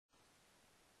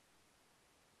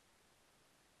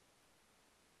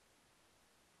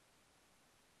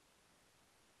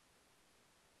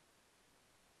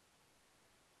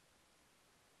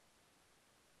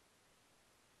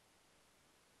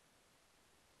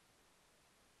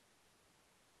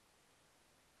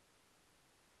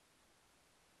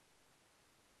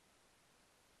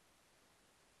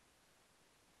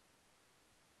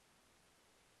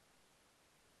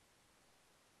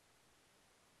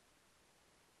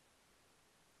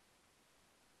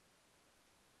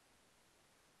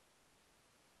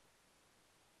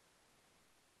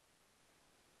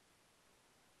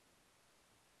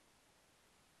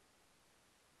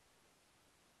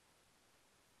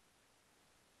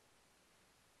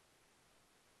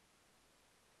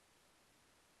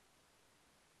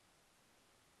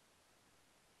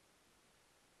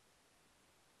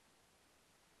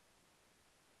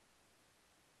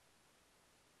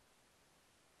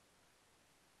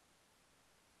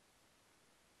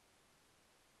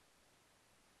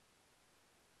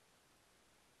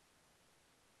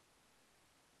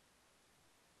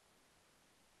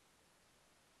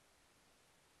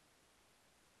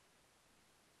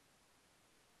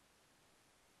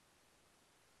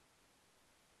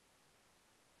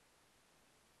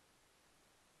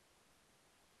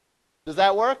Does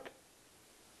that work?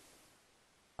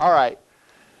 All right.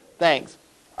 Thanks.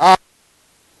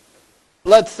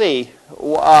 Let's see.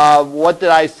 What did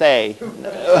I say?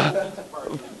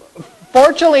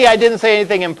 Fortunately, I didn't say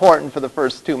anything important for the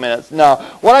first 2 minutes. No.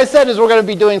 What I said is we're going to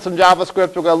be doing some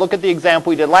JavaScript. We're going to look at the example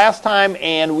we did last time,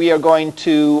 and we are going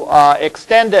to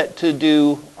extend it to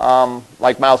do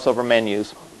like mouse over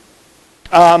menus.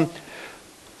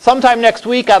 Sometime next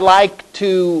week, I'd like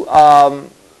to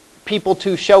people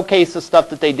to showcase the stuff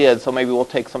that they did, so maybe we'll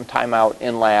take some time out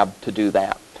in lab to do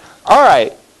that. All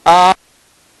right.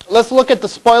 Let's look at the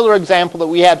spoiler example that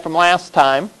we had from last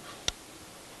time.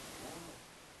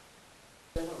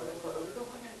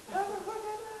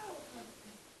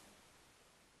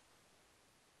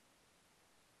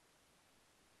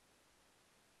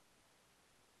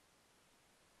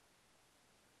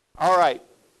 All right.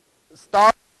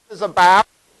 Start is about,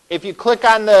 if you click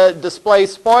on the display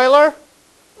spoiler,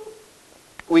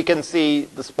 we can see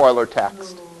the spoiler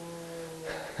text.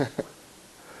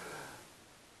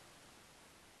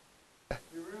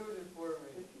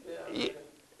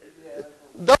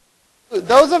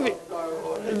 Those of you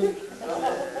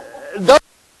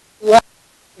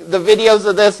the videos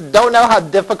of this don't know how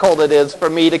difficult it is for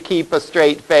me to keep a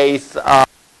straight face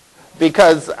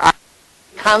because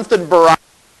constant barrage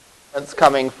that's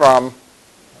coming from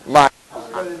my. I was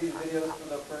going to these videos for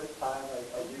the first time like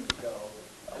a week ago,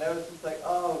 and I was just like,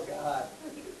 oh God,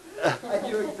 I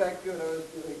knew exactly what I was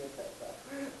doing at that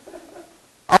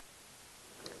time.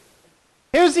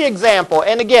 Here's the example,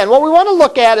 and again, what we want to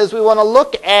look at is we want to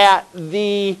look at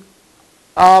the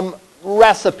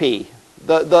recipe,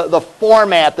 the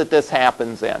format that this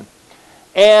happens in.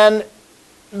 And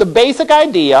the basic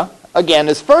idea, again,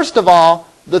 is first of all,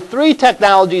 the three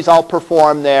technologies all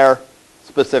perform their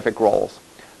specific roles.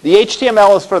 The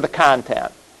HTML is for the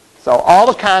content. So all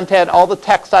the content, all the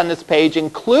text on this page,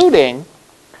 including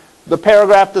the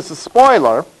paragraph that's a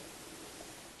spoiler,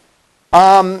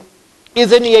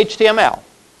 is in the HTML.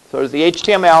 So there's the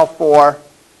HTML for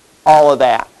all of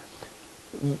that.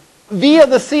 Via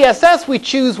the CSS, we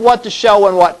choose what to show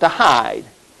and what to hide.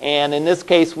 And in this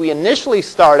case, we initially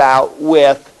start out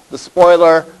with the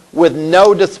spoiler with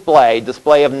no display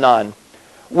of none,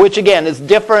 which again is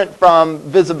different from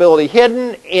visibility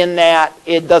hidden in that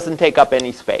it doesn't take up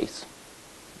any space.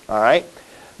 All right.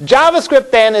 JavaScript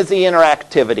then is the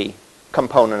interactivity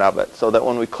component of it, so that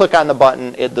when we click on the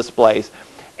button, it displays.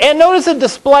 And notice it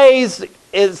displays,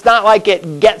 it's not like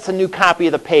it gets a new copy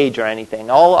of the page or anything.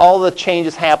 All the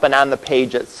changes happen on the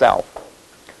page itself.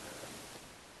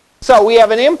 So we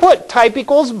have an input type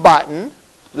equals button.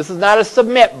 This is not a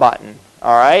submit button.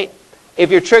 All right.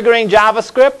 If you're triggering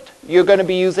JavaScript, you're going to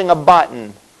be using a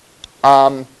button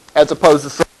as opposed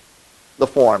to the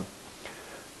form.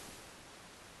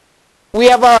 We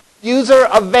have a user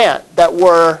event that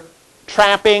we're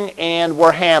trapping and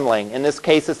we're handling. In this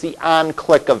case, it's the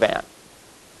on-click event.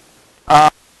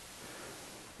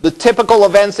 The typical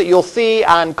events that you'll see: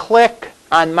 on click,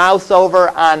 on mouse over,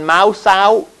 on mouse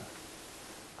out,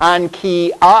 on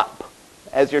key up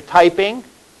as you're typing.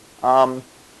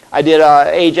 I did an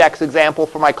Ajax example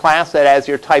for my class that as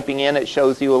you're typing in, it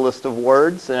shows you a list of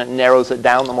words, and it narrows it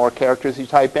down the more characters you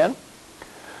type in.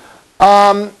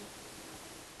 And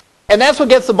that's what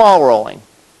gets the ball rolling.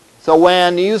 So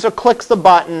when the user clicks the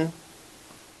button,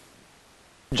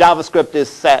 JavaScript is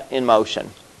set in motion.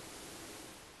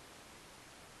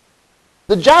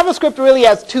 The JavaScript really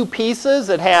has two pieces.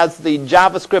 It has the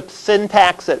JavaScript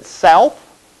syntax itself.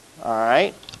 All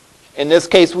right. In this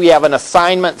case, we have an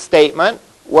assignment statement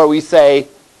where we say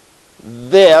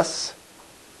this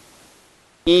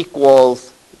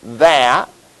equals that,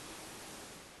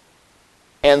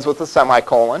 ends with a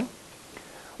semicolon.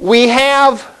 We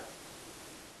have,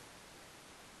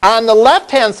 on the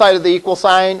left-hand side of the equal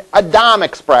sign, a DOM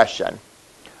expression.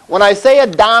 When I say a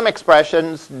DOM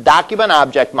expression, it's document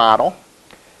object model.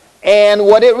 And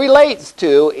what it relates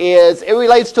to is it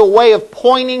relates to a way of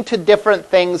pointing to different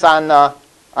things on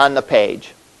the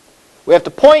page. We have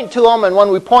to point to them, and when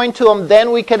we point to them,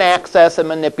 then we can access and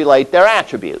manipulate their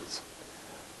attributes.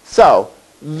 So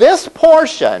this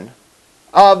portion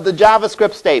of the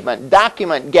JavaScript statement,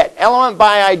 document get element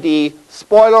by ID,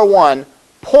 spoiler 1,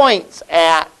 points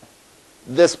at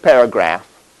this paragraph.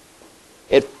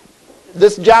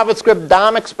 This JavaScript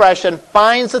DOM expression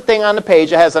finds the thing on the page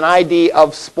that has an ID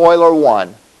of spoiler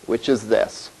 1, which is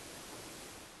this.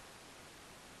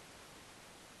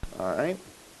 All right.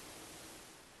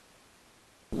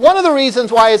 One of the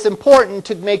reasons why it's important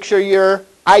to make sure your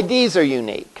IDs are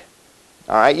unique.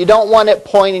 All right. You don't want it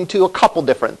pointing to a couple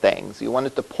different things. You want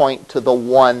it to point to the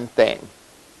one thing.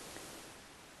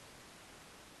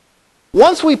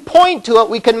 Once we point to it,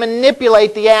 we can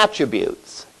manipulate the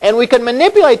attributes. And we can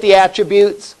manipulate the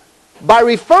attributes by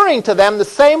referring to them the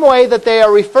same way that they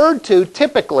are referred to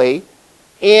typically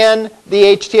in the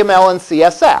HTML and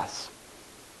CSS.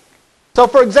 So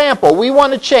for example, we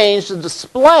want to change the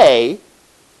display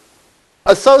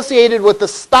associated with the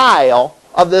style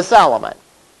of this element.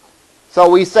 So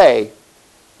we say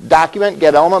document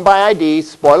get element by ID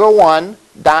spoiler1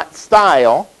 dot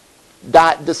style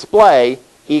dot display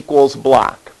equals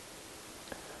block.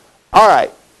 All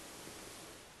right.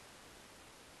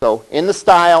 So in the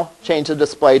style, change the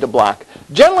display to block.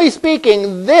 Generally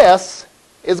speaking, this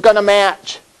is going to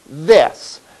match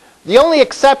this. The only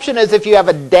exception is if you have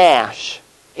a dash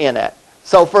in it.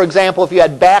 So for example, if you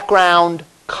had background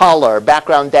color,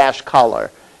 background dash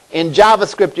color. In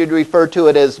JavaScript, you'd refer to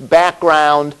it as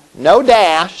background, no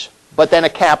dash, but then a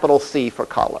capital C for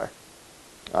color.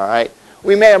 All right.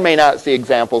 We may or may not see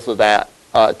examples of that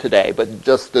today, but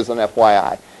just as an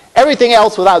FYI. Everything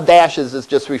else without dashes is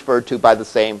just referred to by the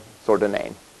same sort of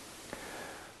name.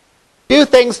 Few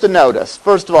things to notice.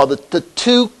 First of all, the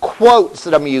two quotes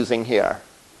that I'm using here.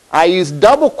 I use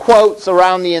double quotes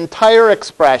around the entire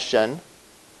expression,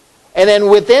 and then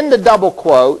within the double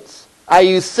quotes, I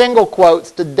use single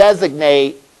quotes to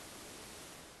designate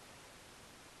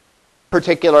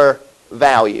particular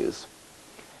values.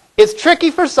 It's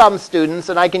tricky for some students,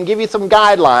 and I can give you some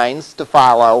guidelines to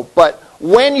follow, but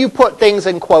when you put things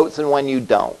in quotes and when you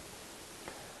don't.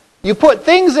 You put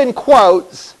things in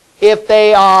quotes if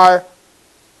they are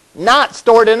not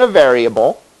stored in a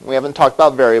variable. We haven't talked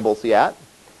about variables yet.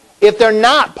 If they're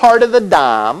not part of the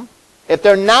DOM, if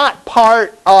they're not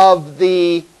part of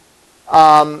the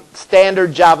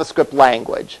standard JavaScript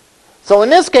language. So in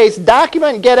this case,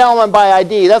 document get element by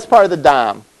ID, that's part of the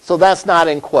DOM. So that's not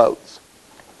in quotes.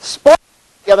 Spoiler,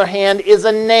 on the other hand, is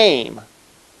a name.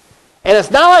 And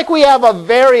it's not like we have a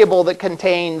variable that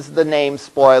contains the name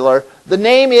spoiler. The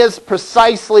name is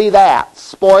precisely that,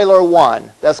 spoiler1.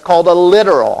 That's called a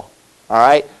literal. All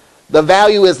right? The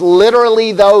value is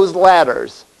literally those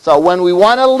letters. So when we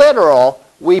want a literal,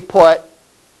 we put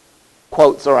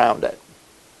quotes around it.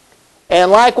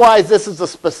 And likewise, this is a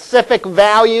specific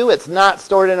value. It's not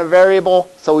stored in a variable,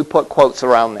 so we put quotes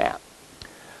around that.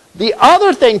 The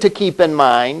other thing to keep in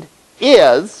mind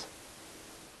is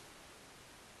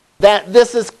that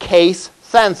this is case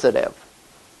sensitive.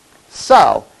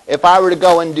 So if I were to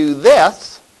go and do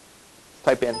this,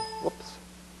 type in, whoops,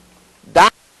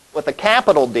 dot with a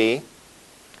capital D,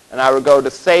 and I would go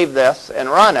to save this and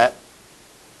run it,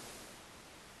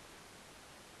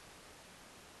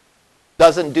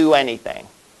 doesn't do anything.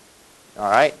 All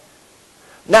right?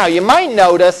 Now you might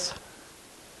notice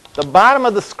the bottom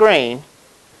of the screen,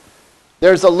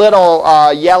 there's a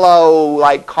little yellow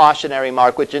like cautionary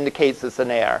mark which indicates it's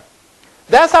an error.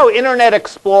 That's how Internet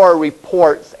Explorer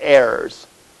reports errors.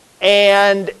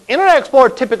 And Internet Explorer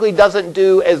typically doesn't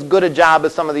do as good a job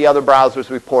as some of the other browsers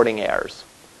reporting errors.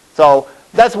 So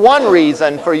that's one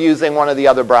reason for using one of the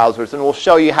other browsers, and we'll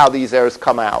show you how these errors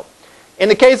come out. In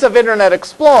the case of Internet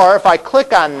Explorer, if I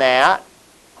click on that,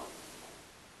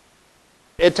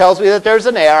 it tells me that there's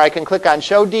an error. I can click on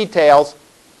Show Details,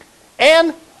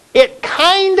 and it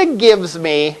kind of gives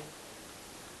me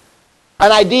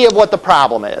an idea of what the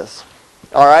problem is.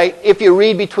 All right, if you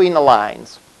read between the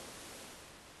lines.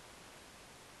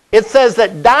 It says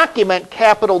that document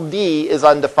capital D is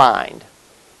undefined.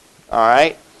 All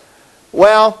right.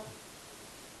 Well,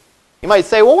 you might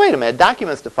say, well, wait a minute,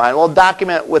 document's defined. Well,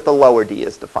 document with a lower d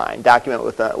is defined. Document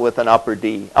with an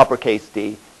uppercase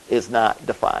D is not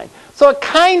defined. So it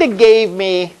kind of gave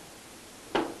me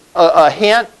a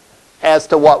hint as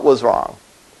to what was wrong.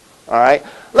 All right.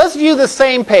 Let's view the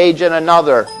same page in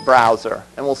another browser,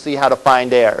 and we'll see how to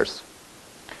find errors.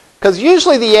 Because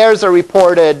usually the errors are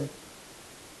reported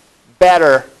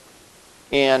better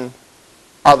in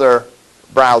other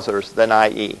browsers than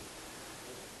IE.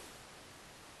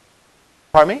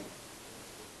 Pardon me?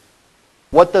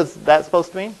 What does that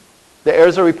supposed to mean? The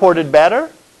errors are reported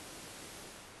better?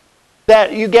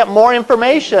 That you get more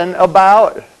information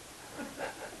about...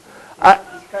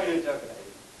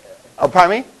 Oh, pardon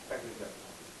me?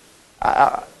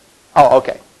 Oh,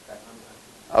 okay.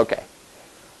 Okay.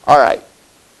 All right.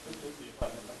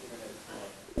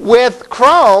 With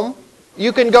Chrome,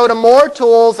 you can go to More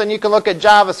Tools and you can look at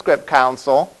JavaScript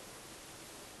Console.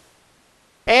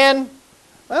 And,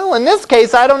 well, in this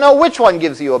case, I don't know which one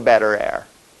gives you a better error.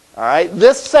 All right.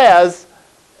 This says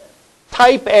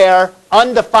type error,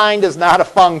 undefined is not a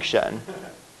function.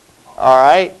 All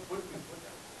right.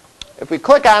 If we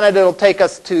click on it, it'll take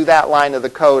us to that line of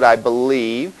the code, I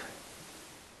believe.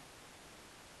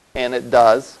 And it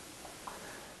does.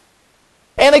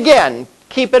 And again,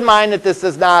 keep in mind that this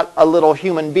is not a little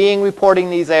human being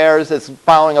reporting these errors. It's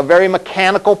following a very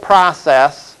mechanical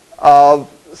process of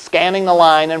scanning the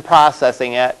line and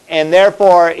processing it, and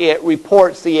therefore it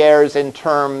reports the errors in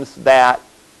terms that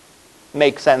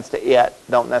make sense to it,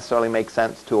 don't necessarily make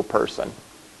sense to a person.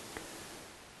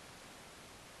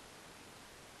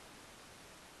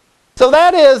 So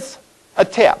that is a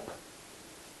tip.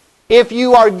 If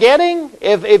you are getting,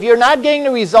 if you're not getting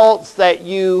the results that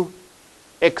you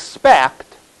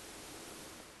expect,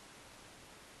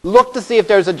 look to see if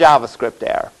there's a JavaScript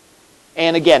error.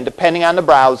 And again, depending on the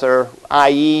browser,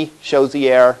 IE shows the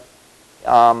error.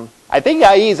 I think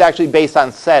IE is actually based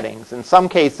on settings. In some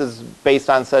cases, based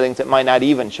on settings, it might not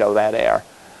even show that error.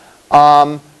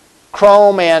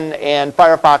 Chrome and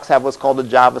Firefox have what's called a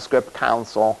JavaScript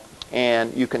console,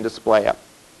 and you can display it.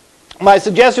 My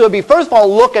suggestion would be, first of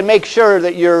all, look and make sure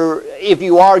that if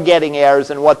you are getting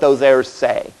errors and what those errors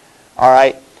say. All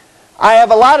right? I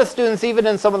have a lot of students, even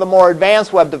in some of the more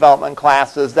advanced web development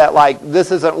classes, that like,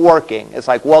 this isn't working. It's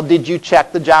like, well, did you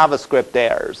check the JavaScript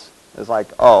errors? It's like,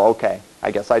 oh, okay,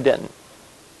 I guess I didn't.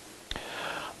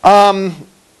 One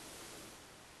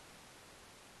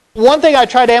thing I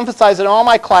try to emphasize in all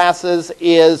my classes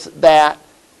is that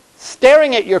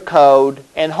staring at your code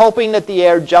and hoping that the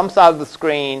error jumps out of the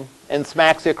screen and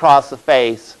smacks you across the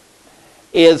face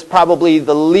is probably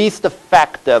the least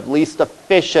effective, least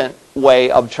efficient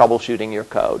way of troubleshooting your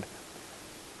code.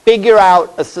 Figure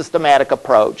out a systematic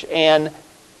approach. And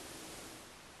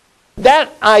that,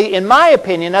 in my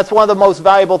opinion, that's one of the most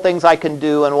valuable things I can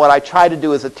do, and what I try to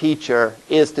do as a teacher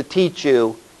is to teach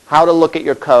you how to look at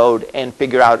your code and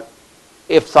figure out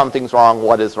if something's wrong,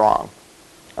 what is wrong.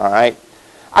 All right?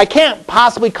 I can't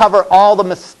possibly cover all the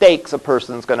mistakes a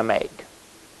person's going to make.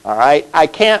 All right? I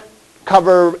can't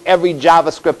cover every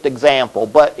JavaScript example,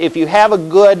 but if you have a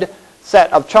good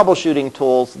set of troubleshooting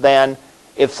tools, then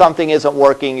if something isn't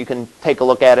working, you can take a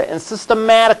look at it and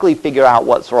systematically figure out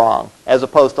what's wrong, as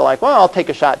opposed to like, well, I'll take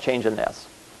a shot changing this.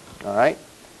 All right?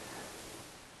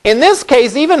 In this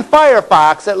case, even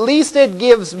Firefox, at least it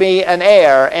gives me an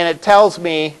error, and it tells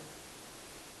me,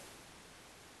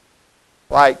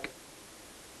 like,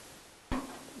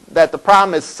 that the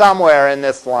problem is somewhere in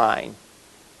this line.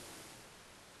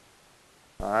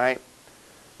 All right?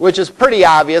 Which is pretty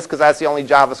obvious because that's the only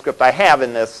JavaScript I have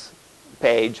in this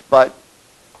page, but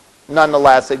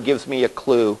nonetheless, it gives me a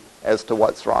clue as to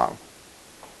what's wrong.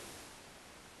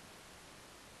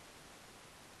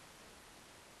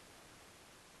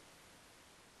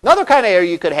 Another kind of error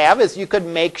you could have is you could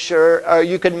make sure, or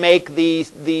you could make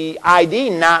the ID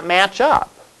not match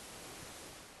up.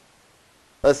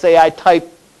 Let's say I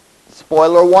type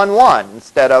spoiler 1.1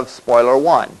 instead of spoiler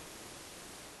 1.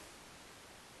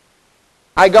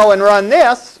 I go and run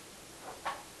this.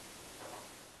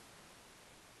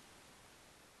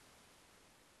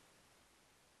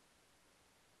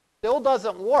 Still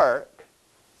doesn't work.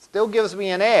 Still gives me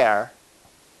an error.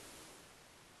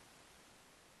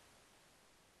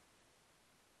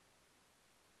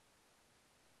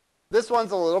 This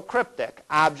one's a little cryptic.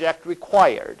 Object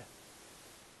required.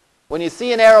 When you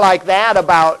see an error like that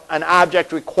about an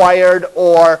object required,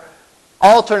 or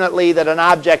alternately that an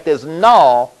object is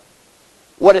null,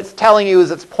 what it's telling you is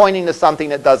it's pointing to something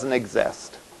that doesn't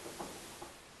exist.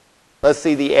 Let's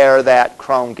see the error that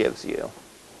Chrome gives you.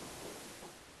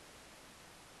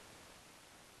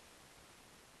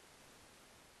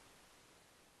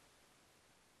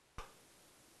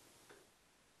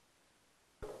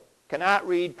 Cannot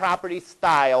read property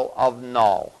style of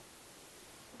null.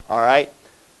 All right?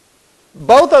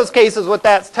 Both those cases, what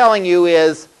that's telling you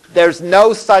is there's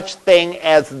no such thing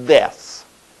as this.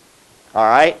 All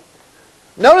right?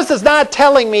 Notice it's not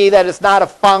telling me that it's not a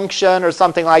function or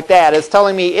something like that. It's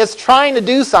telling me it's trying to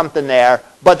do something there,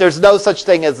 but there's no such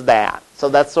thing as that. So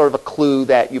that's sort of a clue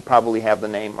that you probably have the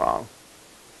name wrong.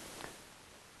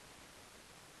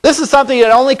 This is something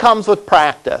that only comes with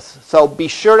practice. So be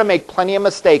sure to make plenty of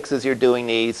mistakes as you're doing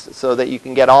these so that you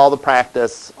can get all the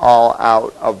practice all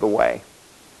out of the way.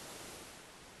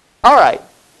 All right.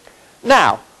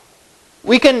 Now,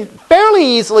 we can fairly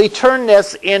easily turn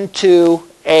this into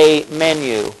a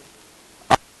menu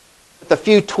with a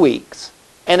few tweaks.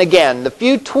 And again, the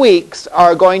few tweaks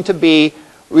are going to be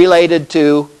related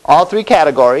to all three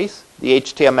categories, the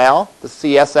HTML, the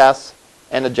CSS,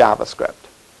 and the JavaScript.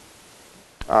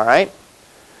 All right?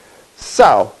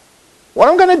 So, what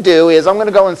I'm going to do is I'm going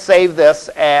to go and save this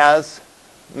as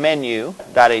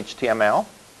menu.html.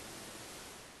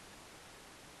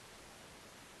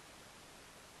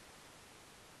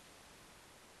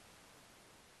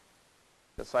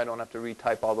 So I don't have to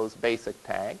retype all those basic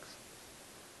tags.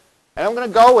 And I'm going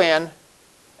to go in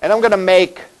And I'm going to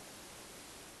make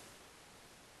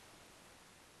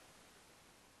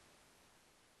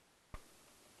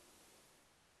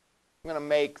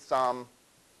some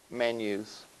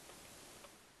menus.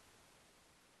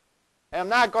 And I'm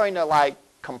not going to like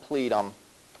complete them.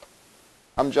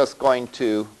 I'm just going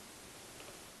to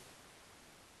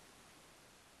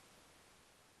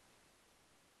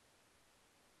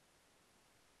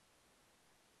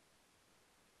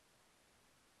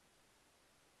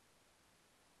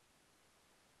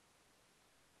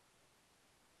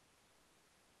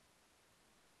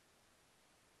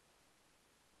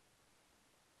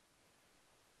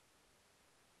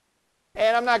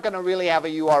and I'm not going to really have a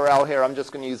URL here. I'm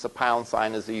just going to use the pound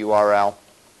sign as a URL.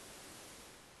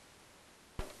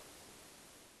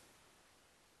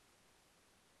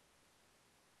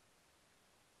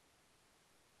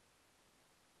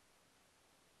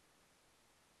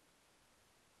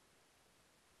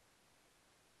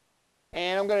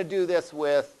 And I'm going to do this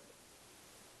with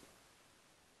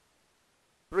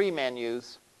 3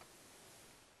 menus.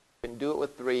 You can do it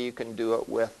with 3. You can do it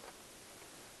with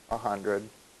 100.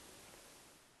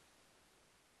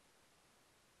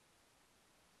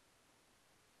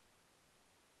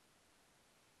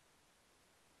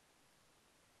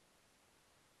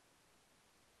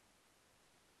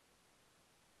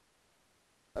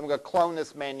 I'm going to clone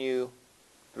this menu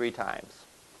 3 times.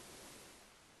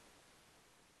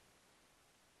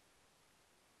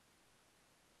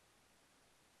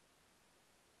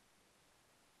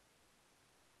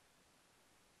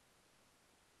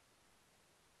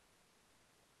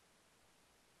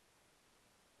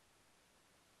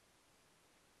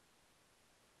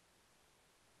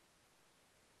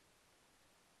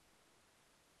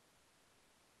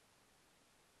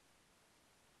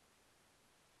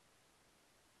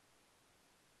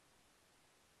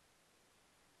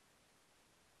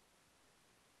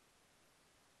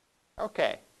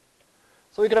 Okay,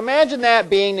 so we can imagine that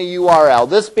being the URL,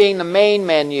 this being the main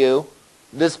menu,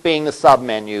 this being the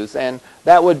submenus, and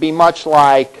that would be much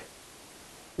like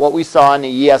what we saw on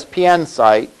the ESPN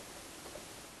site.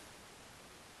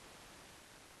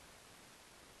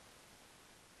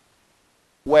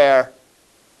 Where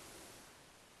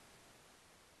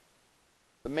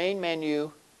the main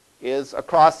menu is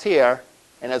across here,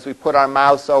 and as we put our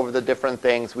mouse over the different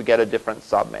things, we get a different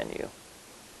submenu.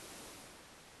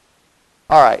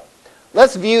 All right,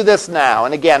 let's view this now.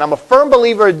 And again, I'm a firm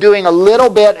believer in doing a little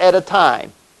bit at a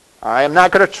time. All right, I'm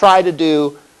not going to try to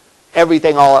do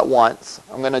everything all at once.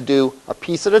 I'm going to do a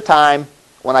piece at a time.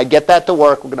 When I get that to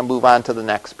work, we're going to move on to the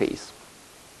next piece.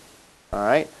 All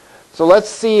right, so let's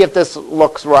see if this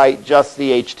looks right, just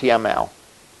the HTML.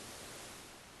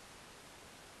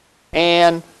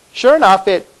 And sure enough,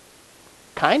 it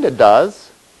kind of does.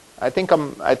 I think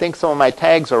some of my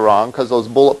tags are wrong because those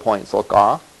bullet points look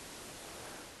off.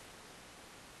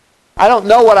 I don't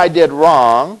know what I did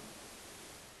wrong.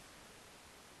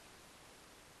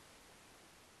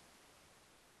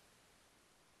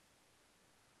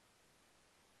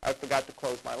 I forgot to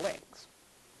close my links.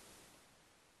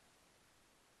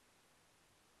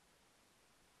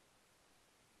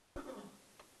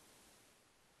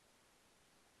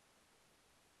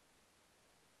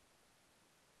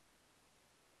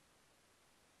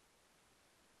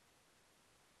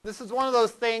 This is one of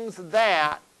those things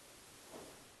that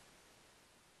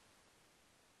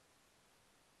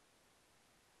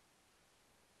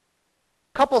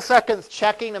couple seconds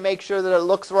checking to make sure that it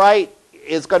looks right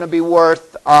is going to be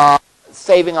worth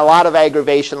saving a lot of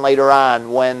aggravation later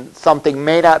on when something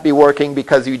may not be working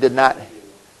because you did not.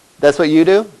 That's what you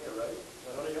do?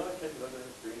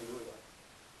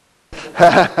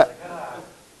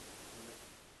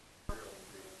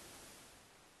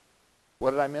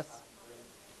 What did I miss?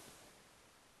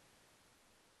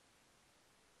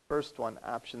 First one,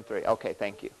 option 3. Okay,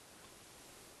 thank you.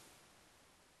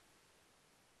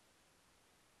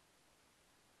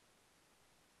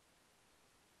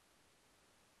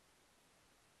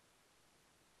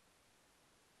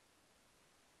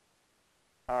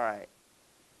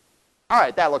 All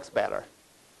right, that looks better.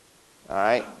 All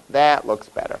right, that looks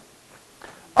better.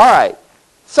 All right,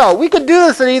 so we could do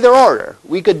this in either order.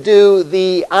 We could do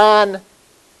the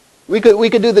we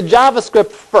could do the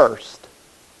JavaScript first.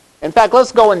 In fact,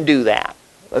 let's go and do that.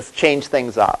 Let's change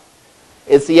things up.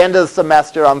 It's the end of the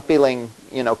semester. I'm feeling,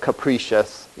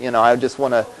 capricious. I just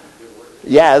want to.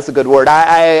 Yeah, that's a good word.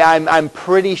 I'm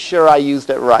pretty sure I used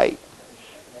it right.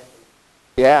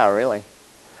 Yeah, really.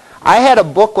 I had a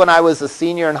book when I was a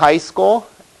senior in high school,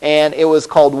 and it was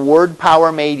called Word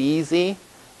Power Made Easy.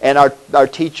 And our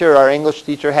teacher, our English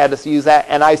teacher, had us use that.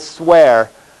 And I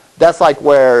swear, that's like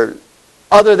where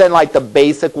other than like the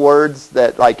basic words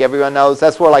that like everyone knows,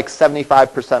 that's where like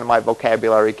 75% of my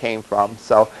vocabulary came from.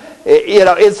 So,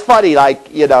 it's funny,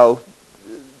 like,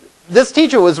 this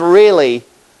teacher was really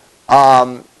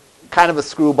kind of a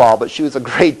screwball, but she was a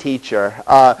great teacher.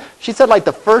 She said like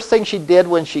the first thing she did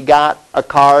when she got a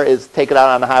car is take it out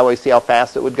on the highway, see how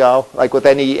fast it would go, like with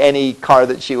any car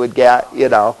that she would get,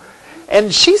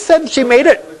 And she said she made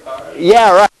it.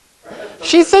 Yeah, right.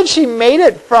 She said she made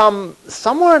it from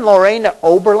somewhere in Lorraine to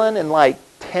Oberlin in like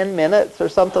 10 minutes or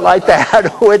something like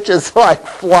that, which is like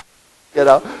flying,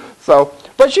 So,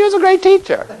 but she was a great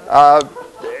teacher.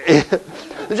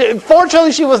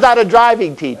 Fortunately, she was not a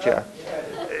driving teacher.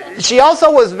 She also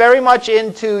was very much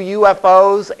into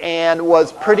UFOs and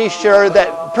was pretty sure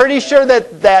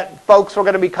that folks were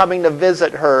going to be coming to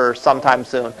visit her sometime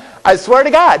soon. I swear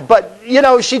to God. But,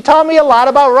 she taught me a lot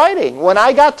about writing. When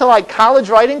I got to like college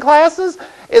writing classes,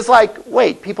 it's like,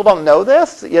 wait, people don't know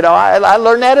this? I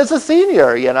learned that as a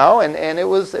senior, and it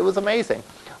was amazing.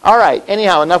 All right,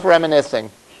 anyhow, enough reminiscing.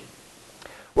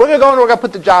 We're going to go and we're going to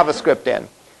put the JavaScript in.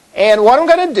 And what I'm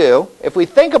going to do, if we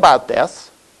think about this,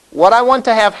 what I want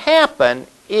to have happen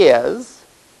is,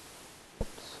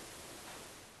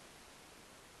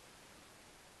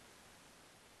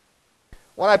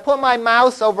 when I put my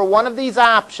mouse over one of these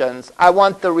options, I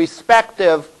want the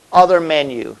respective other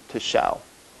menu to show.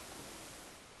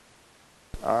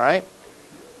 All right?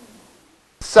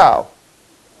 So,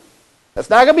 it's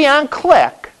not going to be on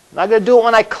click. I'm not going to do it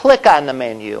when I click on the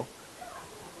menu.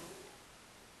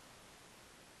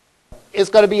 It's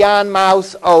going to be on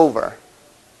mouse over.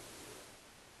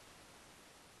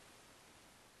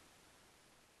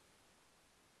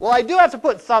 Well, I do have to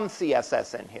put some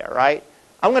CSS in here, right?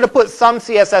 I'm going to put some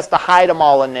CSS to hide them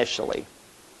all initially.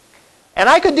 And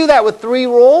I could do that with 3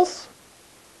 rules.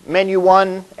 Menu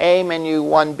 1A, menu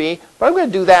 1B. But I'm going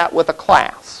to do that with a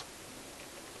class.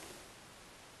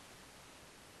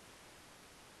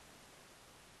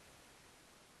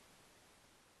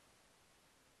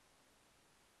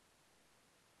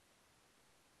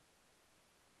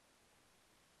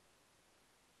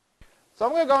 So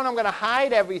I'm going to go and I'm going to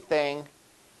hide everything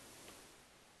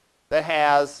that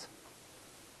has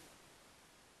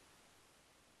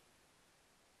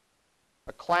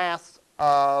a class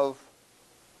of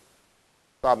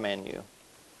submenu.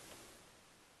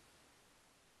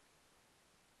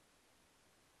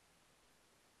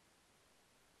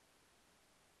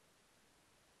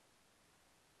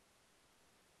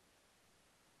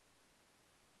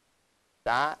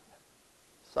 Dot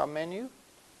submenu.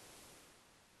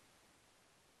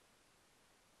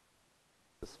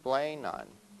 Display none.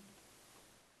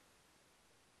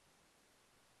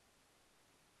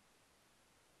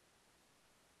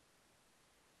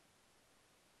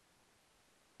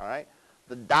 All right.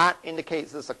 The dot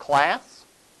indicates this is a class.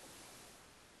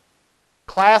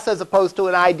 Class as opposed to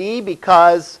an ID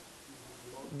because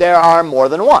there are more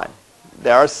than one.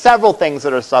 There are several things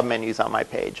that are submenus on my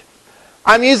page.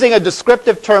 I'm using a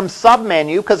descriptive term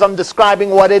submenu because I'm describing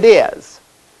what it is.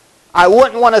 I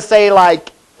wouldn't want to say like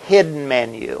hidden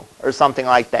menu or something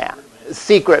like that.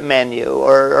 Secret menu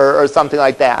or something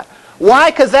like that.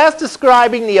 Why? Because that's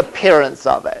describing the appearance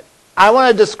of it. I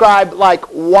want to describe like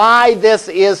why this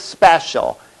is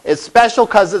special. It's special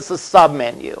because it's a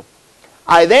submenu.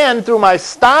 I then, through my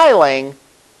styling,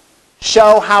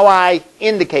 show how I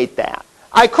indicate that.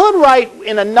 I could write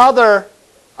in another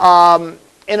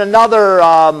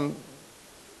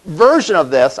version of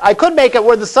this. I could make it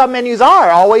where the submenus are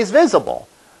always visible,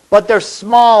 but they're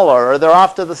smaller or they're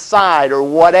off to the side or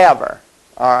whatever.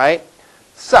 All right.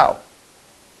 So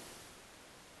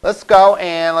let's go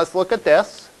and let's look at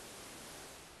this.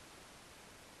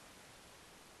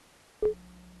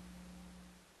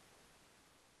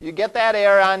 You get that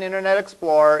error on Internet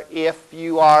Explorer if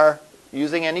you are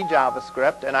using any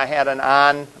JavaScript, and I had an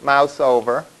on mouse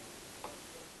over.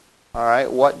 All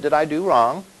right, what did I do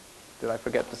wrong? Did I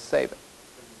forget to save it?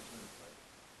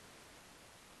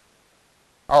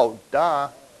 Oh, duh.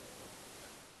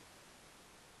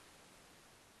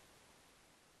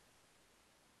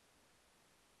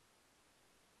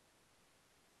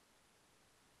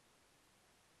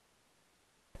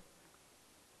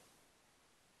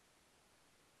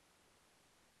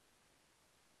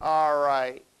 All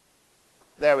right,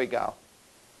 there we go.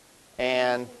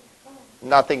 And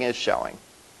nothing is showing.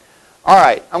 All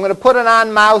right, I'm going to put an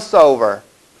on mouse over.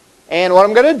 And what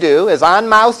I'm going to do is on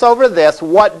mouse over this,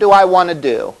 what do I want to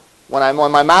do? When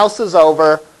my mouse is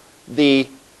over the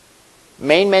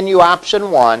main menu option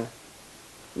 1,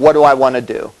 what do I want to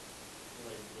do?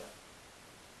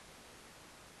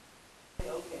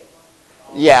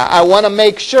 Yeah, I want to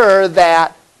make sure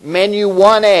that menu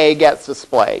 1A gets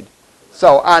displayed.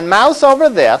 So on mouse over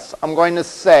this, I'm going to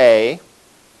say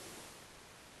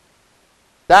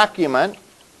document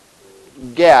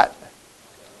get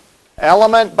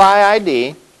element by ID.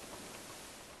 I'm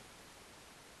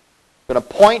going to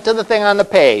point to the thing on the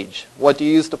page. What do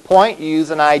you use to point? You use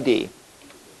an ID.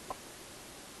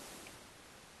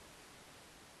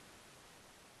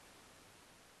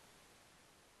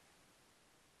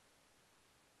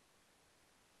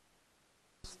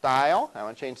 Style. I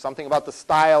want to change something about the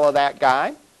style of that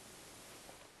guy.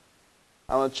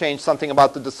 I want to change something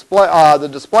about the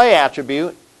display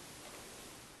attribute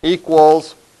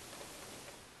equals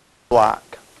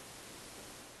block.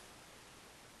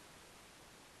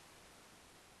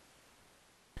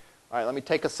 All right, let me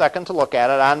take a second to look at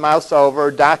it. On mouse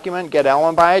over, document get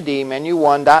element by ID, menu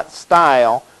 1 dot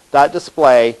style dot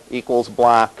display equals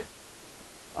block.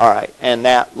 All right, and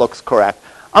that looks correct.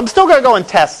 I'm still going to go and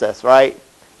test this, right?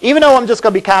 Even though I'm just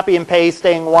going to be copy and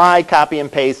pasting, why copy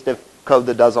and paste if code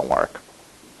that doesn't work?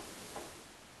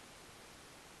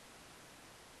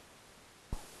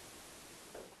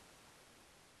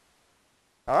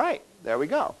 All right, there we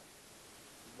go.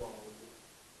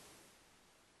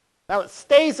 Now it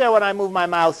stays there when I move my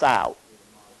mouse out.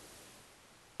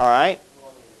 All right?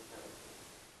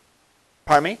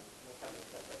 Pardon me?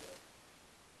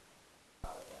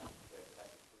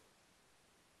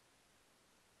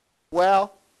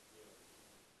 Well,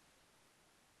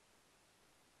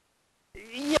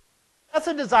 yeah, that's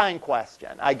a design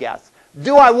question, I guess.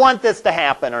 Do I want this to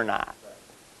happen or not?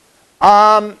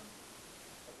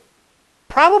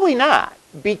 Probably not,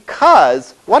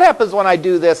 because what happens when I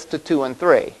do this to 2 and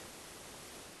 3?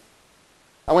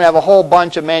 I'm going to have a whole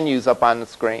bunch of menus up on the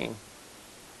screen.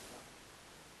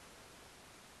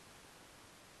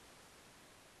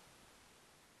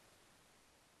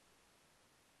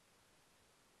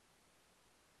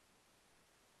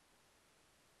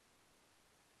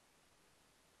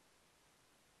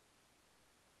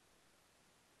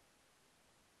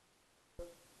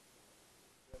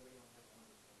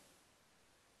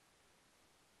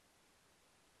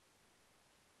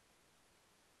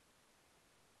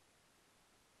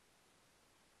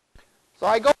 So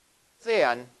I go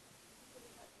in.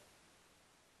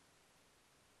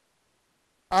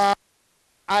 I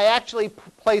actually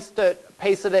pasted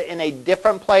it in a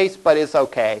different place, but it's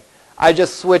okay. I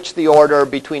just switched the order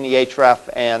between the href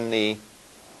and the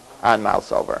on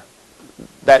mouse over.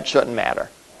 That shouldn't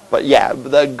matter. But yeah,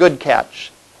 the good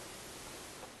catch.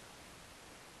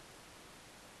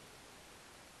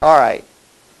 All right.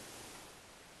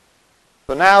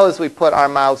 So now as we put our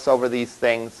mouse over these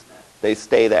things, they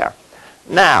stay there.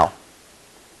 Now,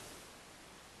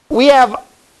 we have,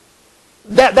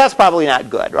 that's probably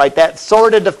not good, right? That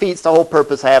sort of defeats the whole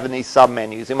purpose of having these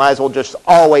submenus. You might as well just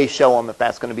always show them if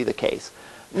that's going to be the case.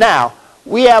 Now,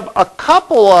 we have a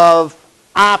couple of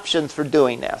options for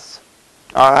doing this,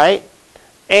 all right?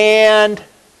 And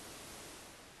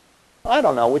I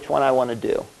don't know which one I want to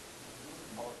do.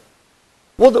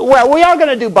 Well, we are going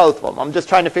to do both of them. I'm just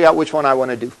trying to figure out which one I want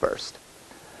to do first.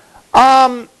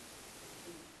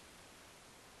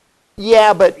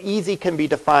 Yeah, but easy can be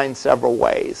defined several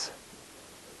ways.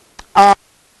 I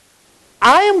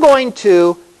am going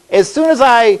to, as soon as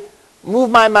I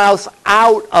move my mouse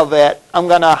out of it, I'm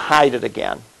going to hide it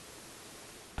again.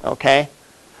 Okay?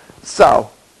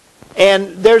 So,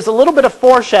 and there's a little bit of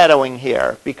foreshadowing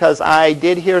here, because I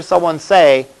did hear someone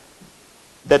say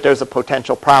that there's a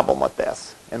potential problem with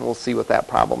this, and we'll see what that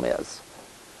problem is.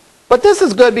 But this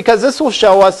is good because this will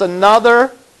show us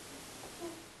another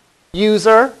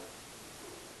user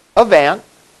event.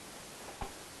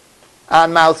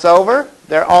 On mouse over,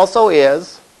 there also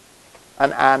is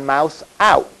an on mouse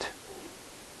out.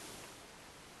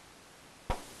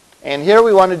 And here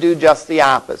we want to do just the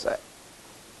opposite.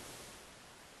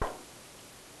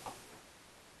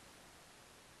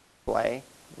 Display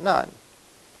none.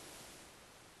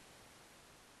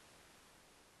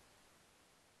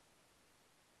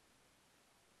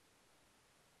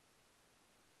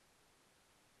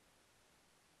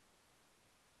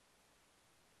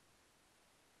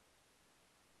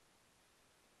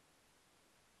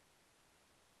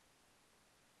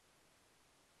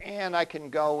 And I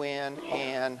can go in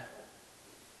and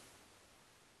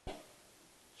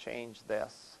change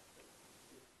this.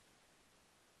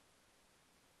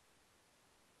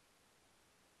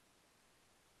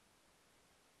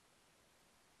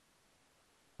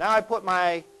 Now I put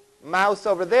my mouse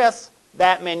over this,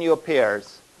 that menu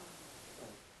appears,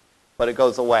 but it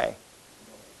goes away.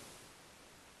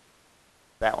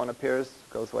 That one appears,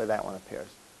 goes away, that one appears.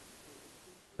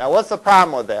 Now what's the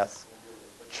problem with this?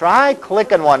 Try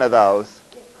clicking one of those.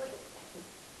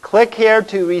 Click here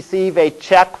to receive a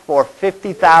check for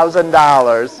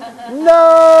 $50,000.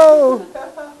 No!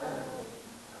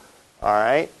 All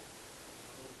right.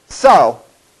 So,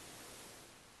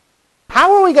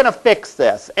 how are we going to fix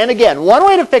this? And again, one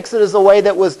way to fix it is the way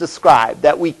that was described,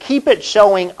 that we keep it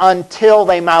showing until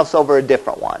they mouse over a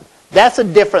different one. That's a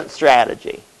different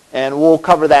strategy, and we'll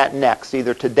cover that next,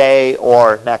 either today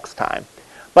or next time.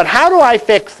 But how do I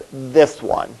fix this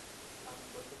one?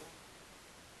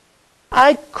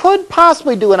 I could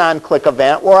possibly do an on-click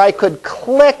event where I could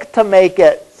click to make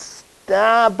it,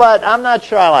 but I'm not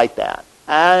sure I like that.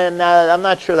 I'm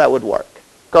not sure that would work.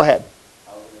 Go ahead.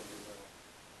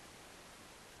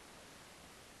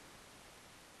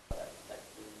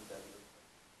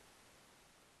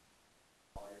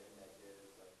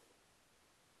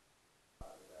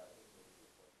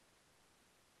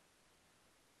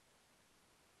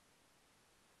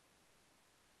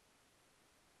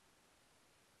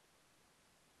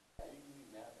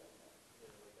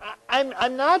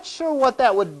 I'm not sure what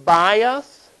that would buy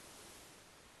us.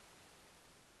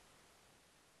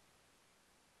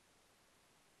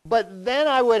 But then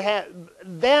I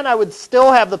would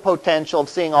still have the potential of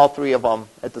seeing all three of them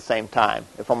at the same time,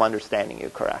 if I'm understanding you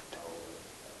correct.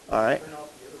 All right.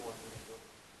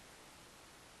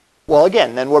 Well,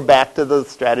 again, then we're back to the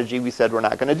strategy we said we're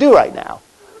not going to do right now.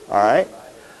 All right.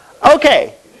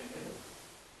 Okay.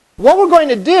 What we're going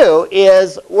to do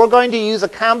is we're going to use a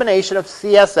combination of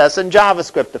CSS and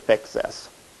JavaScript to fix this.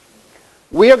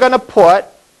 We are going to put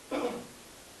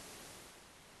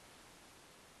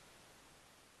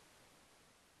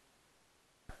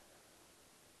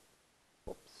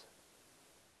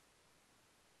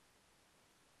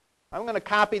I'm going to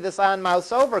copy this on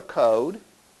mouse over code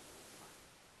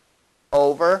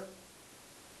over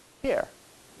here.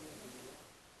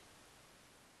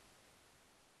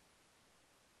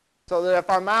 So that if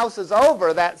our mouse is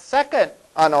over that second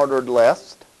unordered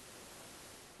list,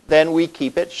 then we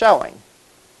keep it showing.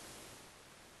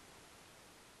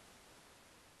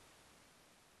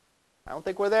 I don't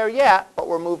think we're there yet, but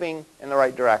we're moving in the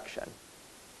right direction.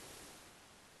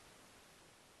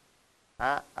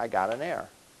 I got an error.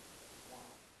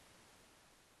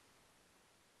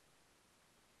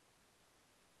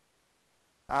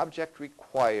 Object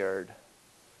required,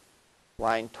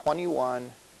 line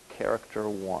 21. Character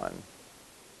 1.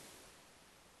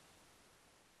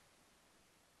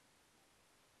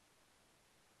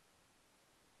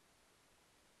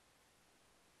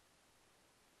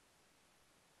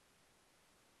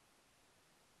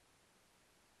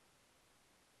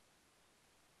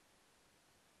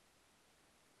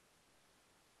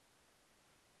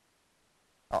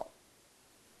 Oh.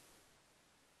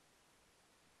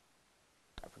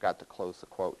 I forgot to close the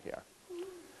quote here.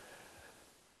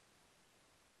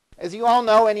 As you all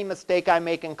know, any mistake I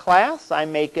make in class, I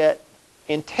make it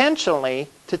intentionally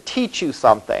to teach you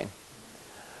something.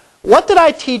 What did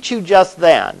I teach you just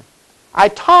then? I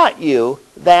taught you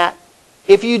that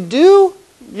if you do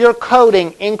your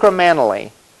coding incrementally,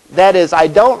 that is, I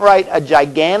don't write a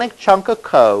gigantic chunk of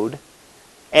code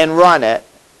and run it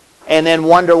and then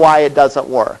wonder why it doesn't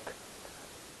work.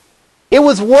 It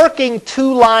was working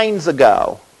 2 lines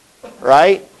ago,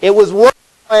 right? It was working.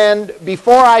 And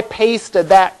before I pasted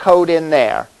that code in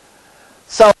there.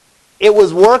 So it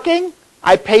was working.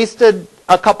 I pasted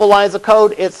a couple lines of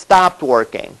code. It stopped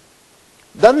working.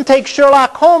 Doesn't take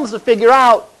Sherlock Holmes to figure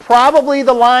out probably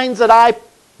the lines that I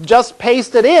just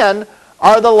pasted in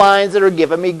are the lines that are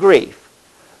giving me grief.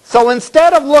 So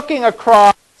instead of looking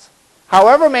across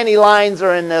however many lines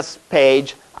are in this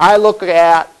page, I look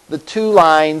at the 2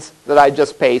 lines that I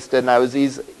just pasted, and I was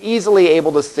easily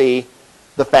able to see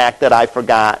the fact that I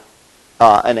forgot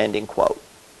an ending quote.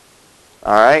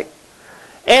 All right?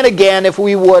 And again, if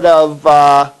we would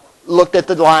have looked at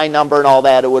the line number and all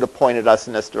that, it would have pointed us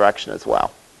in this direction as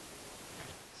well.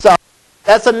 So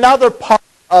that's another part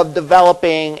of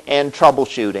developing and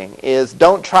troubleshooting, is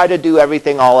don't try to do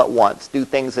everything all at once. Do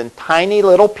things in tiny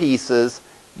little pieces,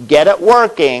 get it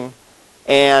working,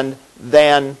 and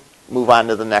then move on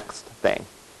to the next thing.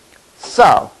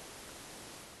 So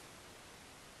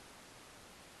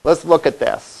let's look at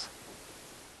this.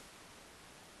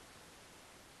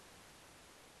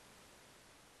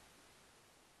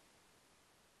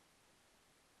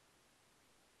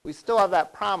 We still have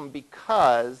that problem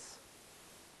because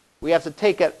we have to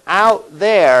take it out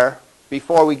there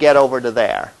before we get over to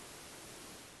there.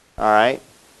 All right?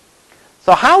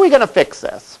 So how are we going to fix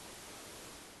this?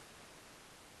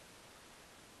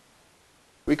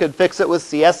 We could fix it with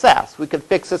CSS. We could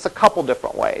fix this a couple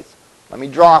different ways. Let me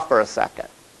draw for a second.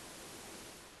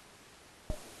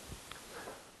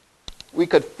 We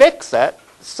could fix it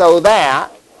so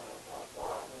that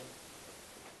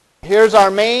Here's our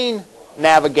main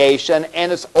navigation,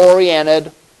 and it's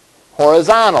oriented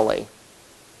horizontally.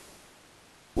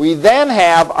 We then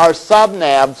have our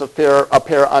subnavs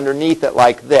appear underneath it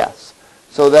like this,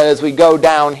 so that as we go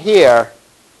down here,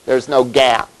 there's no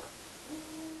gap.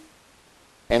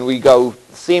 And we go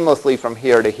seamlessly from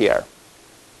here to here.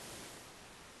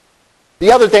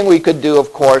 The other thing we could do,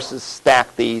 of course, is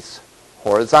stack these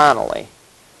horizontally.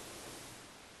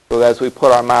 So as we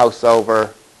put our mouse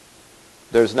over,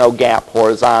 there's no gap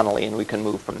horizontally, and we can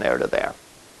move from there to there.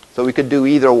 So we could do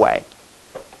either way.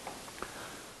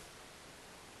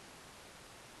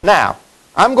 Now,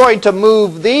 I'm going to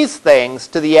move these things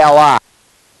to the LI.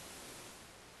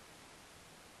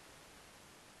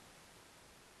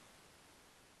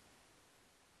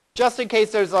 Just in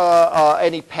case there's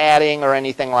any padding or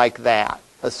anything like that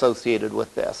associated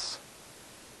with this.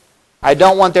 I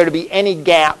don't want there to be any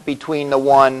gap between the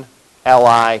one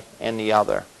LI and the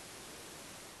other.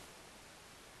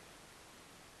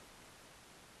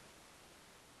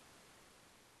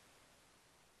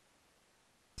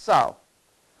 So,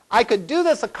 I could do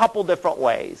this a couple different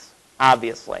ways,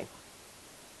 obviously.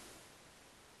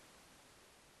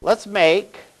 Let's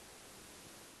make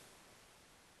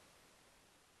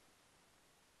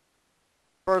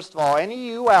first of all,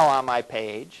 any UL on my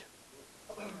page,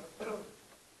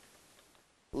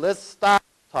 list style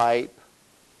type,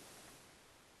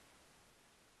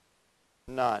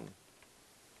 none.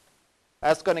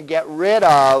 That's going to get rid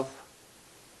of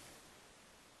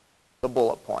the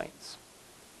bullet points.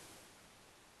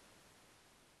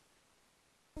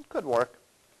 It could work.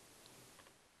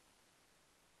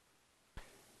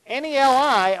 Any LI,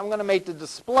 I'm going to make the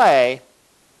display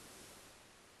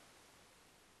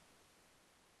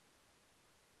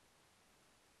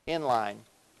inline.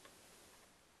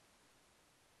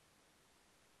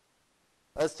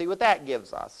 Let's see what that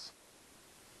gives us.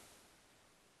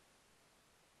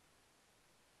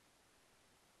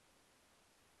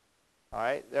 All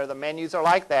right, there the menus are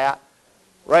like that.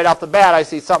 Right off the bat, I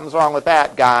see something's wrong with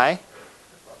that guy.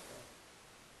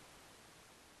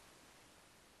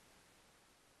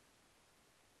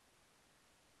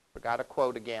 Forgot a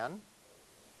quote again.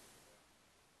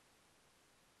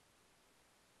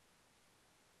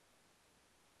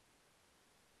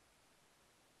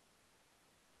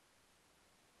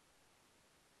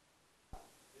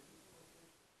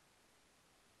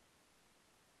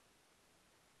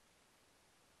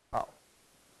 Oh,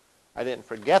 I didn't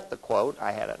forget the quote.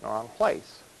 I had it in the wrong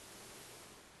place.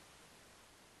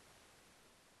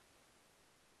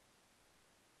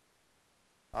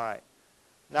 All right.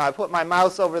 Now I put my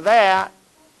mouse over that.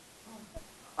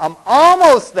 I'm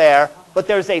almost there, but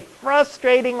there's a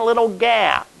frustrating little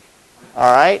gap.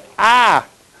 All right? Ah!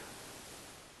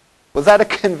 Was that a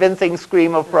convincing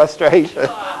scream of frustration?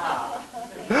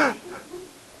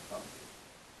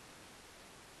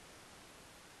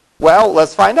 Well,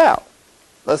 let's find out.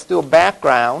 Let's do a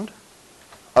background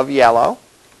of yellow.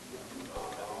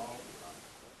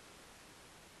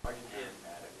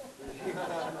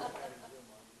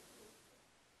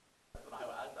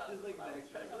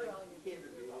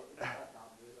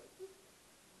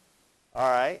 All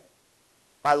right.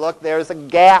 Now look, there's a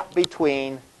gap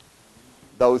between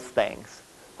those things.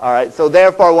 All right. So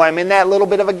therefore, when I'm in that little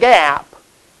bit of a gap,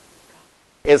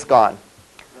 it's gone.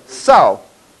 So,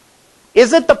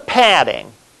 is it the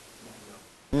padding?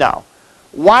 No.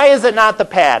 Why is it not the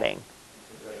padding?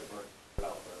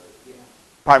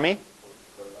 Pardon me?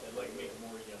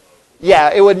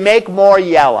 Yeah, it would make more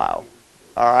yellow.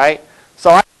 All right. So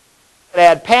I could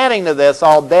add padding to this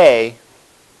all day.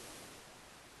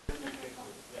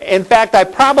 In fact, I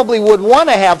probably would want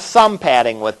to have some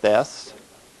padding with this.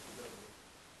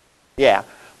 Yeah.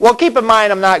 Well, keep in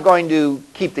mind, I'm not going to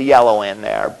keep the yellow in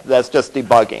there. That's just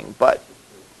debugging. But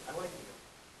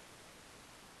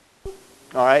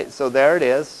all right, so there it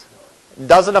is.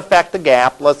 Doesn't affect the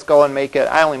gap. Let's go and make it.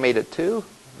 I only made it 2.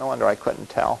 No wonder I couldn't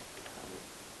tell.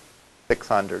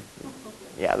 600.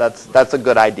 Yeah, that's a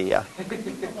good idea.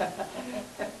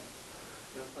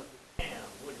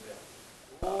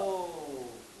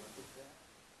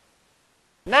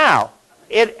 Now,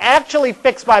 it actually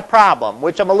fixed my problem,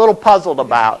 which I'm a little puzzled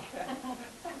about.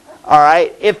 All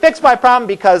right, it fixed my problem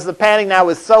because the padding now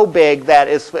is so big that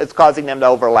it's causing them to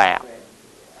overlap.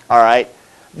 All right,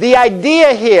 the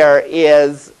idea here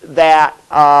is that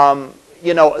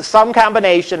you know, some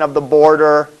combination of the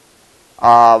border,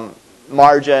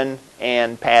 margin,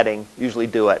 and padding usually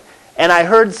do it. And I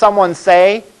heard someone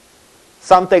say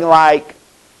something like,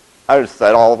 I just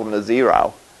set all of them to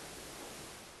 0.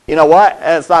 You know what?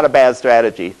 It's not a bad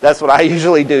strategy. That's what I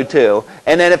usually do too.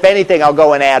 And then if anything, I'll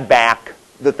go and add back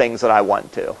the things that I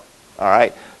want to. All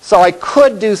right? So I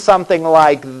could do something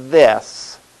like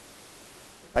this.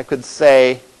 I could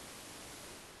say,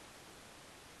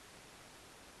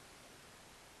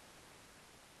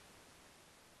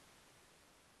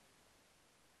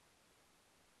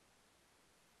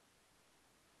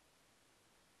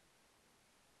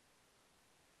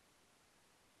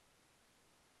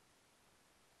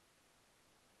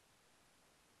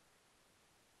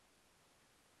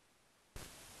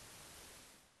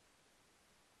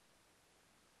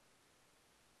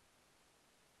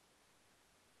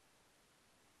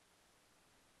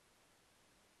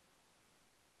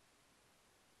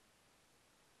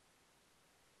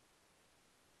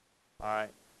 all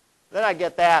right. Then I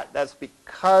get that. That's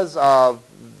because of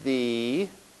the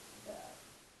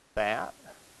that.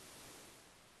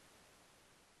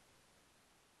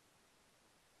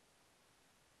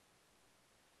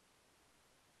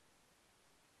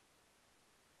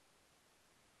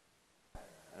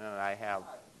 And then I have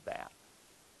that.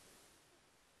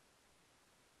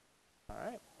 All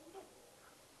right.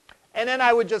 And then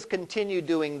I would just continue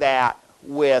doing that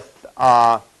with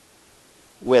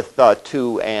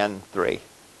 2 and 3.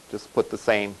 Just put the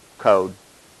same code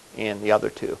in the other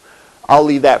two. I'll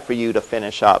leave that for you to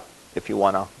finish up if you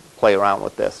want to play around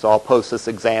with this. So I'll post this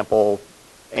example,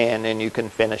 and then you can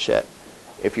finish it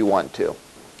if you want to.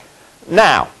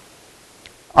 Now,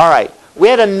 all right, we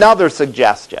had another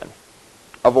suggestion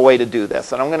of a way to do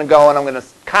this. And I'm going to go and I'm going to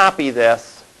copy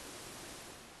this.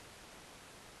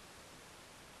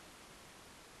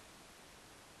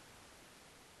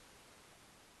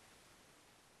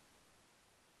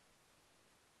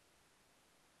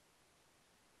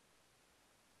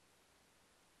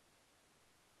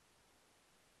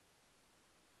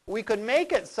 We could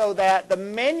make it so that the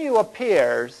menu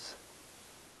appears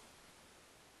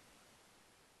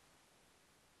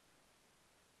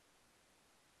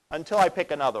until I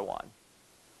pick another one.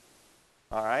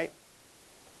 All right?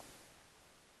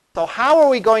 So how are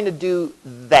we going to do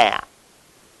that?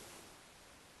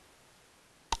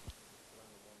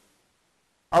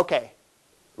 Okay.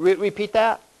 Repeat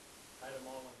that.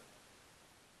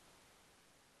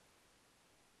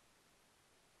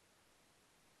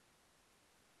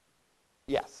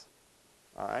 Yes.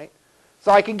 All right.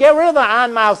 So I can get rid of the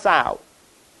on mouse out.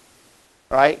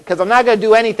 Right? Because I'm not going to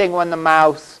do anything when the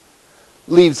mouse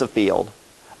leaves the field.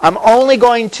 I'm only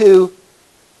going to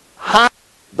hide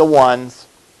the ones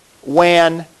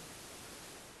when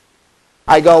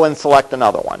I go and select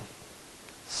another one.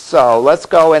 So let's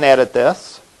go and edit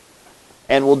this,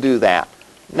 and we'll do that.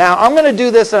 Now I'm going to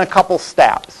do this in a couple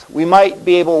steps.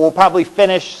 We'll probably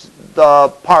finish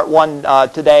the part 1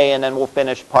 today, and then we'll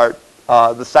finish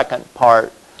the second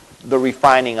part, the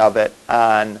refining of it,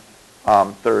 on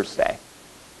Thursday.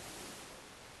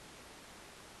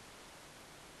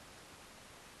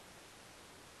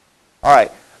 All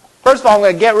right. First of all, I'm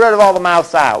going to get rid of all the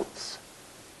mouse outs.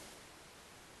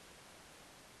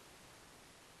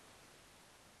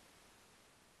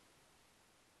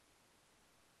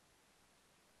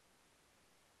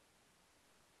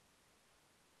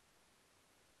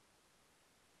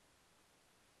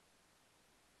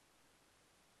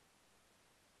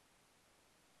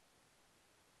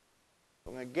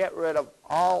 I'm going to get rid of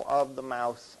all of the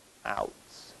mouse outs.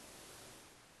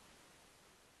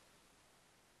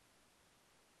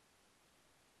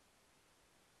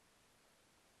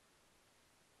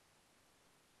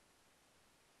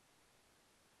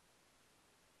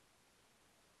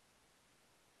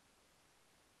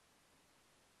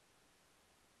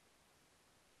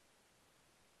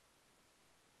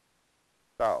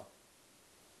 So,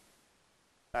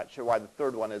 not sure why the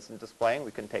third one isn't displaying.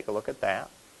 We can take a look at that.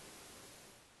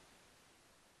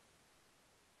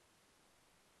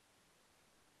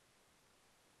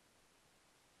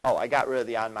 Oh, I got rid of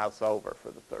the on mouse over for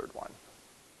the third one.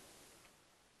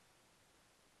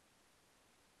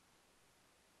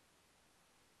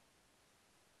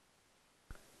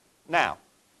 Now,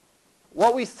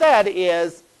 what we said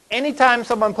is anytime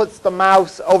someone puts the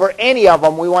mouse over any of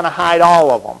them, we want to hide all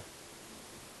of them.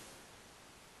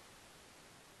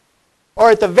 Or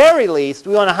at the very least,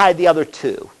 we want to hide the other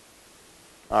 2.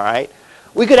 All right?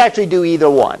 We could actually do either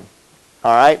one.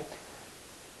 All right?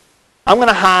 I'm going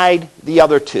to hide the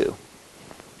other 2.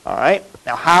 All right?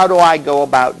 Now, how do I go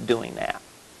about doing that?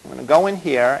 I'm going to go in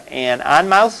here and on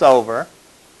mouse over.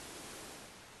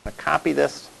 I'm going to copy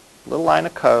this little line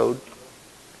of code.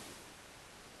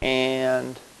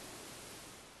 And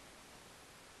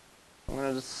I'm going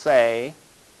to just say,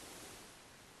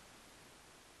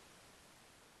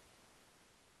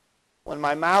 when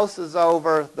my mouse is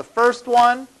over the first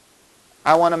one,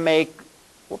 I want to make,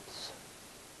 whoops,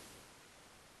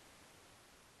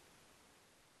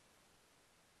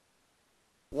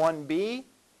 one B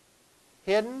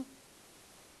hidden,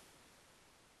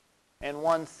 and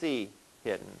one C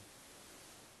hidden.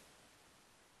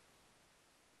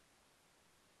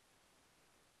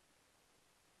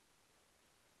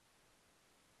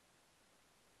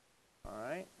 All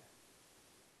right.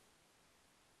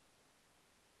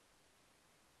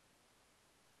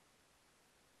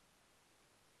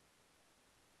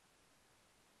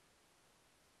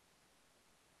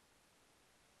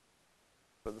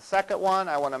 For the second one,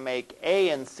 I want to make A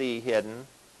and C hidden.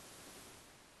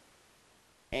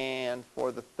 And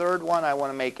for the third one, I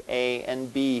want to make A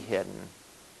and B hidden.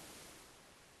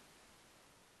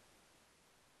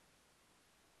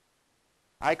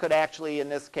 I could actually, in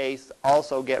this case,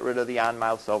 also get rid of the on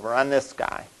mouse over on this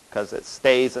guy, because it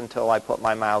stays until I put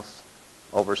my mouse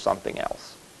over something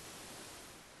else.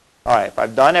 All right, if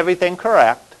I've done everything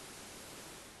correct,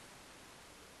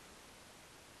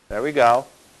 there we go.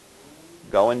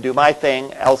 Go and do my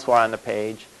thing elsewhere on the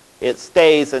page. It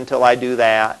stays until I do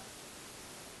that,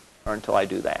 or until I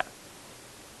do that.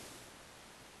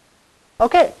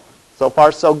 Okay, so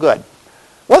far so good.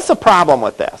 What's the problem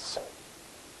with this?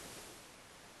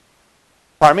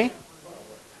 Pardon me?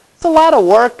 It's a lot of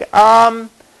work.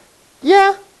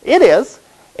 Yeah, it is.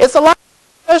 It's a lot,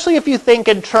 especially if you think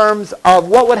in terms of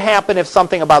what would happen if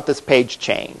something about this page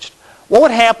changed. What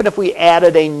would happen if we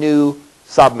added a new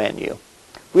submenu?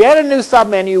 If we added a new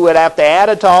submenu, we'd have to add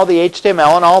it to all the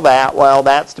HTML and all that. Well,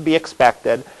 that's to be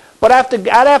expected. But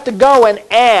I'd have to go and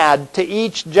add to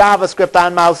each JavaScript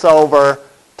on mouse over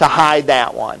to hide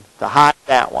that one, to hide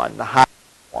that one, to hide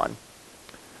that one.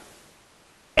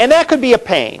 And that could be a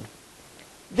pain.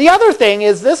 The other thing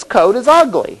is this code is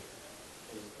ugly.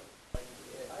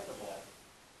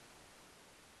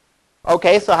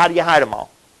 Okay, so how do you hide them all?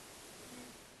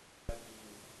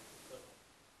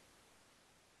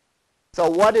 So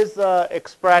what is the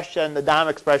expression, the DOM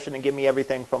expression, and give me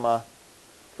everything from a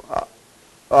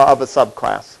of a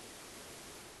subclass?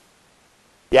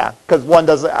 Yeah, because one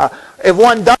does. If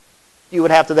one does, you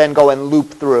would have to then go and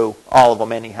loop through all of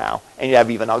them anyhow, and you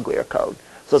have even uglier code.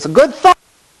 So it's a good thought,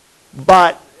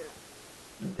 but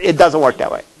it doesn't work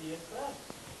that way.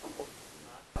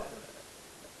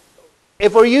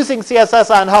 If we're using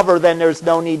CSS on hover, then there's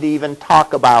no need to even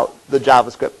talk about the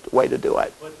JavaScript way to do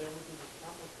it.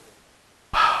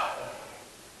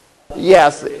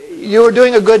 Yes, you were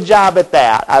doing a good job at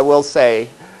that, I will say.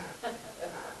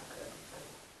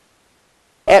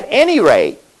 At any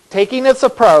rate, taking this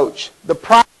approach, the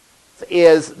problem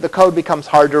is the code becomes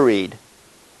hard to read.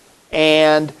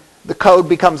 And the code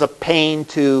becomes a pain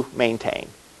to maintain.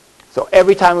 So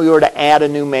every time we were to add a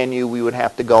new menu, we would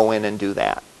have to go in and do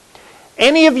that.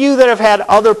 Any of you that have had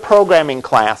other programming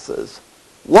classes,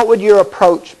 what would your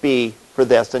approach be for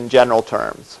this in general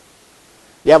terms?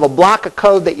 You have a block of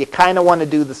code that you kind of want to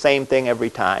do the same thing every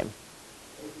time.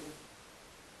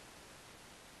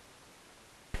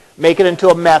 Make it into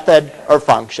a method or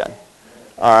function.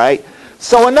 All right?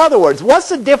 So in other words, what's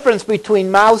the difference between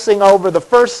mousing over the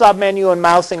first submenu and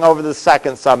mousing over the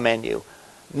second submenu?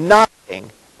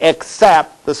 Nothing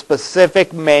except the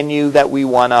specific menu that we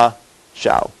want to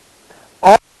show.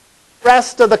 All the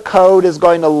rest of the code is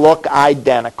going to look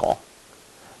identical.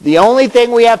 The only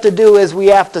thing we have to do is we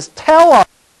have to tell our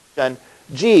function,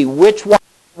 gee, which one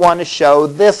do I want to show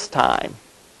this time?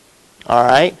 All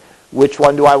right? Which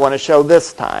one do I want to show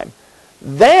this time?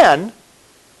 Then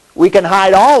we can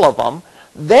hide all of them.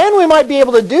 Then we might be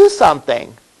able to do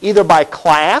something, either by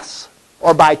class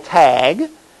or by tag,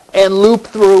 and loop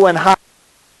through and hide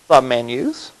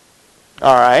submenus.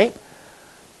 All right?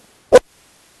 Or at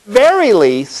the very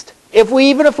least,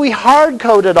 even if we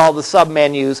hard-coded all the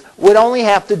submenus, we'd only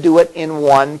have to do it in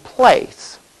one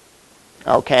place.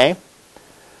 Okay?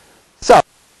 So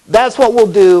that's what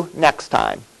we'll do next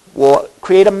time. We'll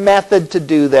create a method to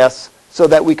do this so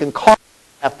that we can call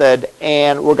the method,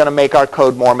 and we're going to make our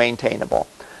code more maintainable.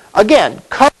 Again,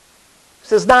 code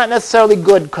is not necessarily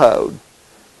good code.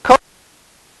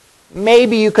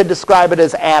 Maybe you could describe it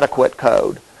as adequate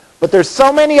code. But there's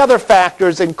so many other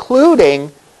factors,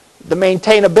 including the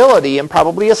maintainability, and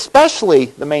probably especially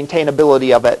the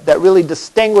maintainability of it, that really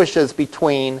distinguishes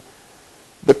between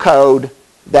the code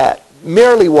that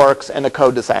merely works and the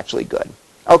code that's actually good.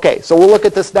 Okay, so we'll look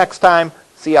at this next time.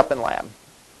 See you up in lab.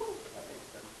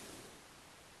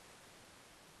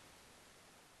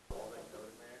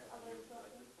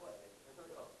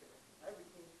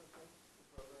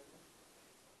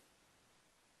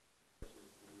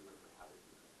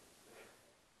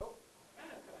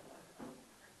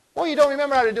 Well, you don't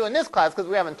remember how to do in this class because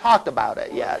we haven't talked about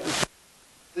it yet.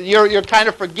 You're kind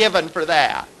of forgiven for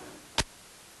that.